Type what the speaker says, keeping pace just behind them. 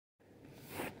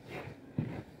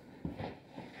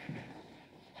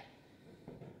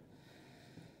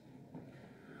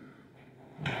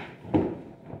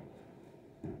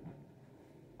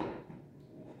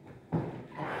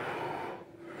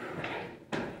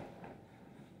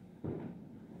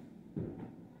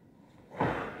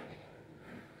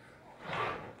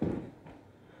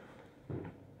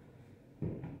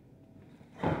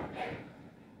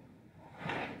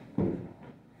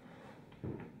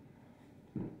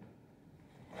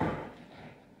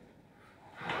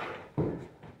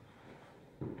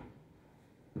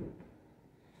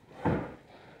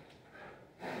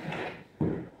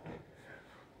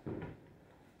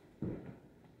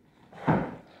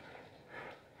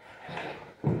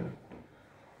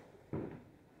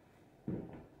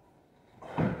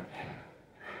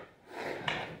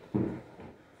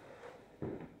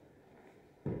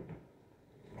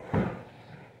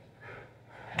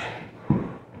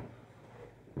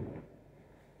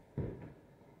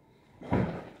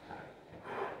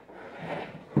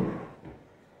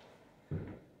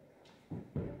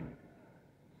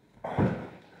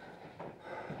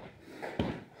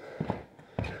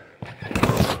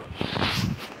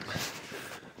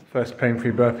First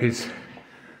pain-free burpees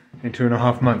in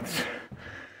 2.5 months.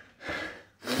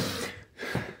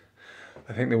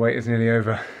 I think the wait is nearly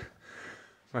over.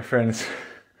 My friends,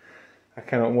 I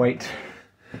cannot wait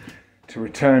to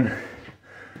return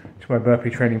to my burpee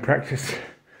training practice.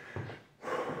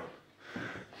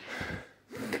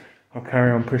 I'll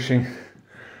carry on pushing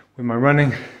with my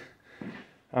running.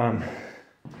 But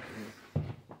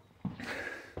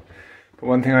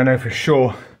one thing I know for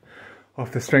sure,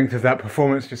 off the strength of that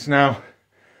performance just now,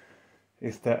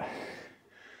 is that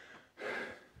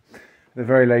at the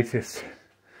very latest,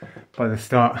 by the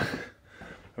start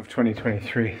of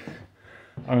 2023,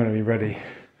 I'm going to be ready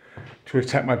to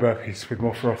attack my burpees with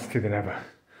more ferocity than ever.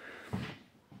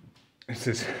 This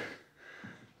is the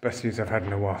best news I've had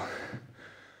in a while.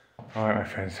 Alright my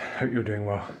friends, hope you're doing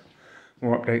well.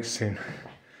 More updates soon.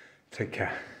 Take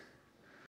care.